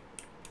here.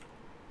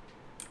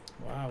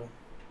 Wow.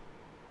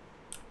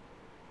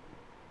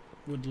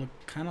 Would look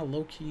kind of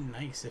low-key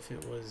nice if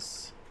it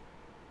was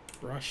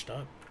brushed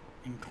up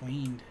and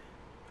cleaned.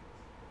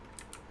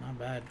 Not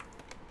bad.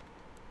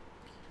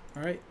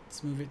 Alright,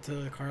 let's move it to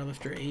the car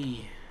lifter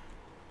A.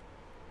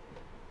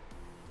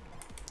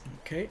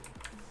 Okay.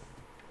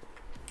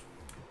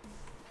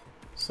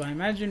 So I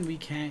imagine we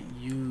can't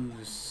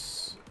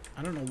use...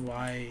 I don't know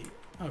why...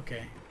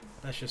 Okay,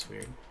 that's just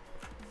weird.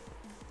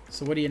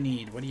 So what do you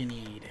need? What do you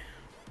need?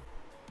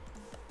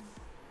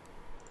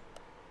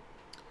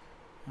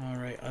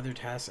 Alright, other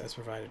tasks as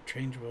provided.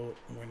 Change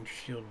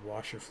windshield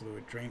washer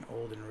fluid. Drain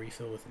old and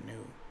refill with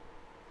new.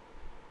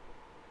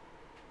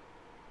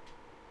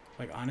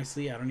 Like,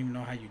 honestly, I don't even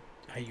know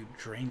how you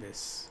drain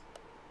this.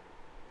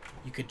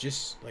 you could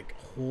just like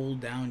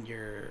hold down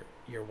your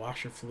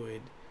washer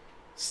fluid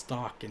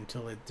stock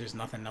until there's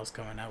nothing else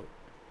coming out,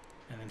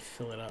 and then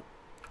fill it up.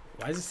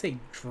 Why does it say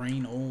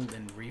drain old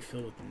and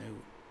refill with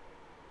new?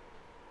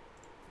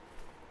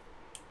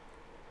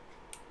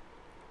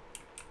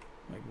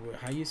 Like,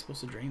 how are you supposed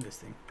to drain this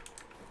thing?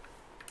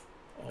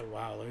 Oh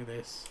wow, look at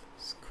this.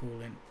 It's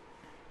coolant.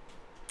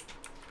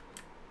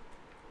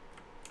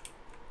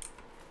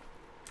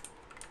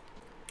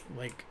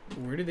 Like,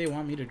 where do they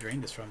want me to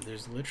drain this from?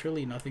 There's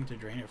literally nothing to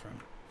drain it from.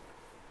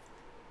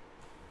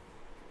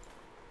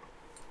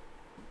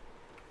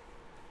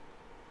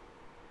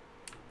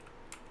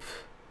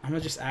 I'm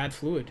gonna just add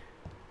fluid.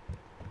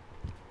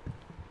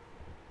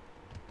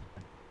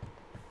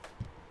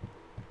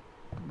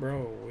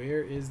 Bro,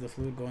 where is the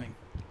fluid going?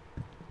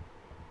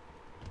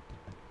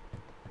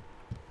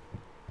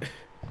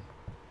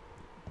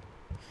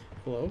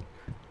 Hello?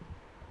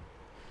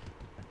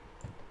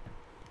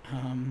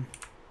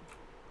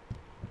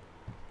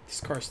 This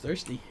car's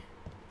thirsty.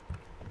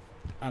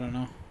 I don't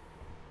know.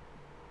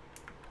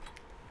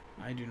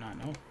 I do not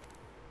know.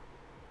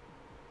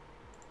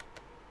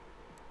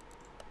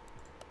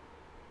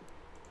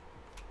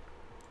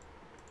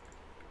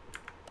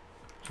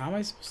 How am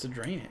I supposed to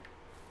drain it?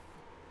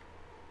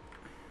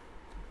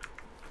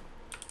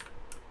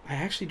 I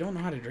actually don't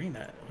know how to drain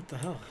that. What the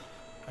hell?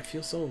 I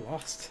feel so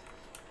lost.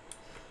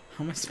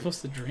 How am I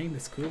supposed to drain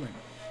this coolant?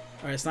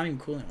 Alright, it's not even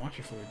coolant,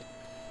 washer fluid.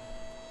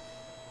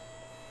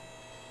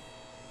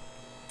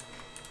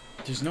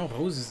 There's no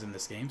hoses in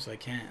this game, so I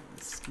can't.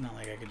 It's not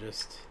like I could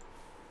just...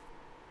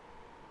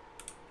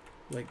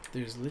 Like,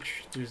 there's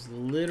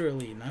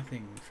literally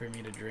nothing for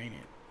me to drain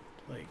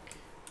it. Like...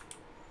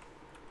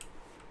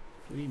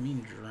 What do you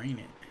mean, drain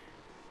it?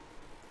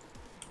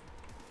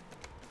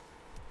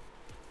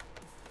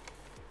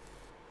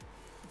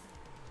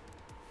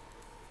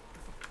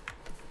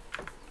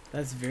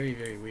 That's very,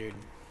 very weird.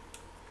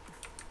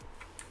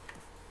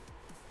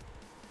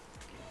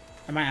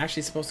 Am I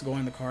actually supposed to go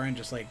in the car and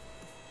just, like,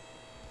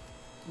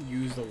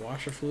 use the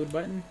washer fluid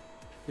button?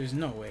 There's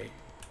no way.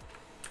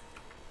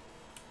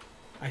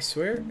 I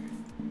swear,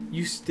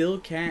 you still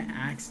can't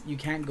you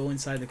can't go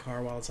inside the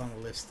car while it's on the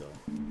lift still.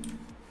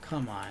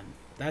 Come on.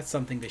 That's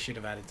something they should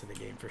have added to the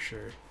game for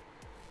sure.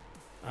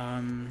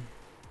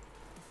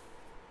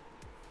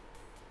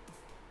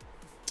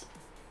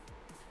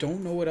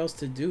 Don't know what else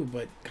to do,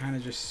 but kind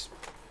of just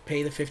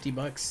pay the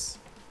 $50.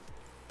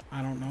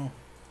 I don't know.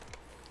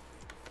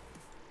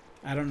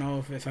 I don't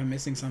know if I'm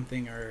missing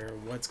something or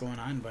what's going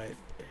on, but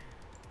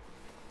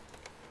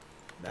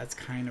that's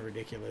kind of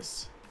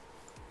ridiculous.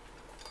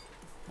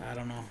 I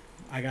don't know.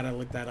 I gotta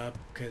look that up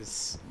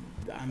because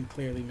I'm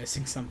clearly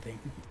missing something.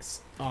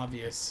 It's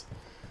obvious.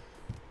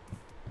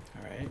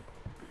 Alright.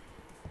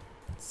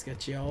 Let's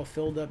get you all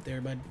filled up there,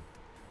 bud.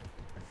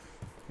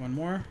 One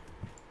more.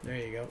 There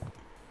you go.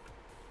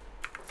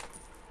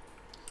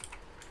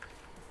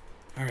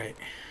 Alright.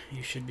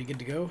 You should be good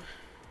to go.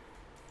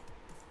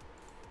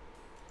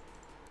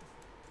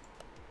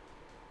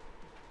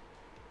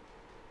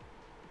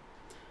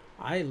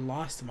 I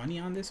lost money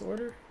on this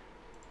order?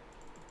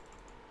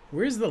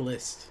 Where's the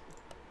list?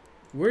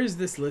 Where is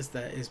this list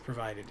that is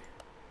provided?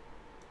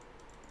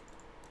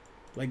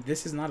 Like,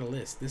 this is not a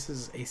list. This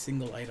is a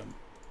single item.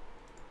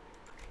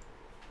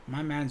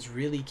 My man's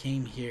really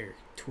came here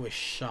to a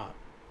shop.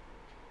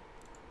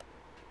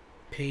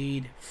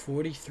 Paid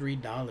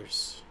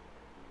 $43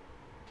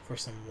 for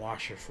some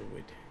washer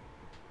fluid.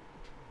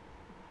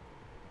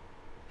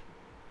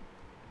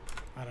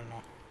 I don't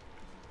know.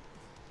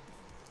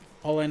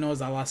 All I know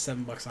is I lost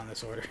 $7 on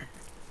this order.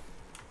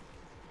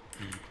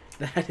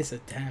 That is a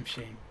damn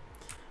shame.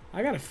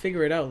 I gotta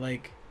figure it out,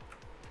 like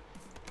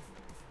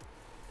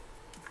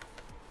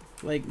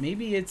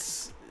maybe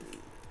it's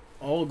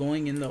all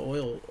going in the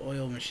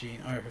oil machine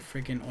or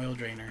freaking oil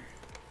drainer.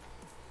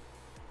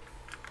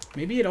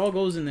 Maybe it all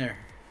goes in there.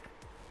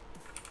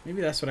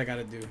 Maybe that's what I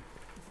gotta do.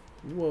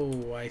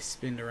 Whoa, I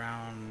spinned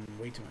around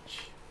way too much.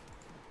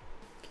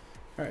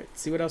 Alright,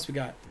 see what else we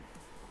got.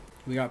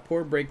 We got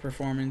poor brake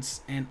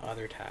performance and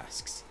other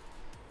tasks.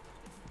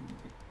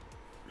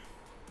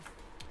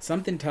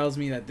 Something tells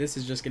me that this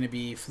is just going to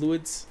be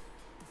fluids,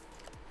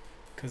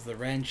 because the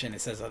wrench and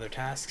it says other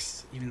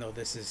tasks, even though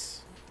this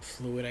is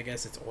fluid, I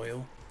guess it's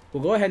oil.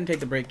 We'll go ahead and take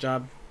the brake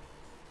job.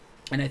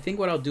 And I think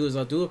what I'll do is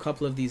I'll do a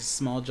couple of these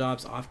small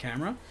jobs off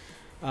camera.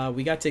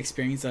 We got to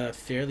experience a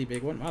fairly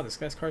big one. Wow, this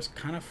guy's car's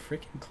kind of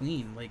freaking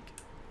clean. Like,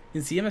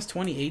 in CMS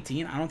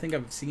 2018, I don't think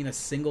I've seen a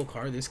single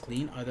car this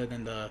clean other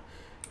than the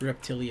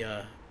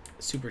Reptilia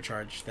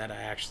Supercharged that I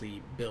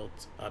actually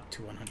built up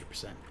to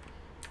 100%.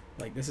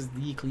 Like, this is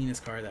the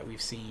cleanest car that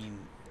we've seen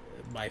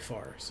by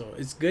far. So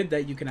it's good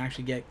that you can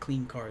actually get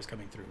clean cars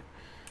coming through,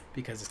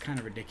 because it's kind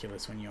of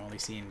ridiculous when you're only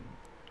seeing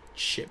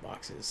shit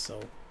boxes. So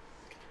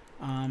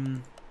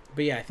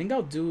but yeah, I think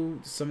I'll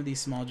do some of these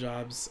small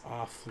jobs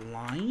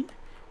offline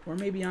or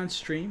maybe on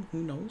stream,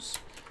 who knows.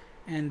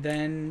 And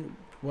then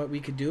what we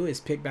could do is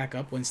pick back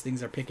up once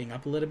things are picking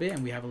up a little bit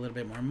and we have a little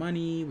bit more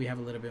money, we have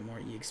a little bit more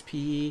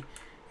EXP,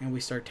 and we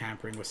start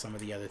tampering with some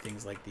of the other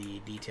things like the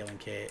detailing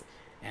kit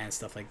and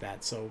stuff like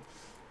that. So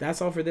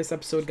that's all for this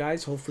episode,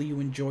 guys. Hopefully you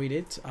enjoyed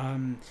it.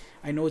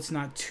 I know it's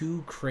not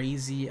too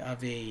crazy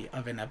of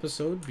an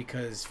episode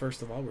because,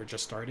 first of all, we're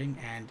just starting,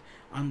 and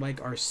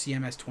unlike our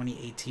CMS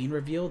 2018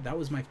 reveal, that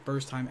was my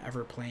first time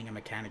ever playing a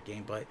mechanic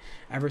game. But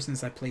ever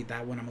since I played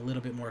that one, I'm a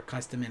little bit more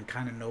accustomed and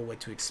kind of know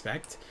what to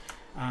expect.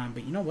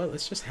 But you know what?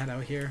 Let's just head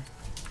out here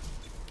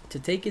to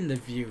take in the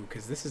view,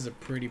 because this is a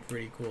pretty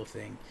cool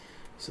thing.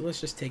 So let's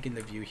just take in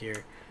the view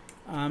here.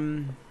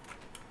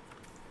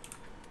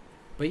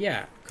 But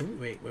yeah,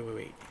 wait.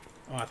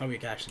 Oh, I thought we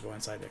could actually go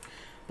inside there.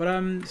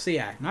 But so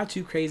yeah, not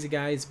too crazy,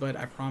 guys, but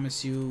I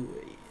promise you,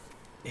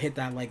 hit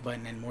that like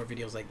button and more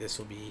videos like this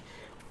will be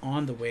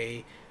on the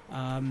way.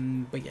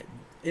 But yeah,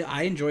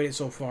 I enjoyed it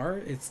so far.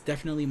 It's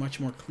definitely much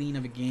more clean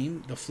of a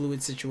game. The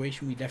fluid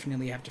situation, we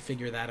definitely have to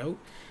figure that out.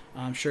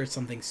 I'm sure it's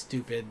something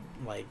stupid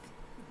like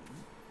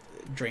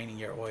draining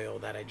your oil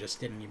that I just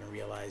didn't even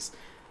realize.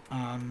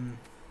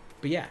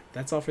 But yeah,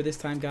 that's all for this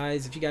time,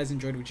 guys. If you guys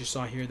enjoyed what you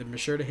saw here, then be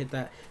sure to hit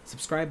that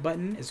subscribe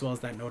button as well as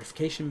that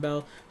notification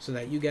bell so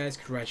that you guys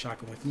could ride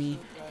shotgun with me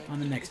on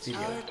the next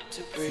video.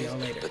 See y'all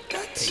later.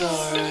 Peace.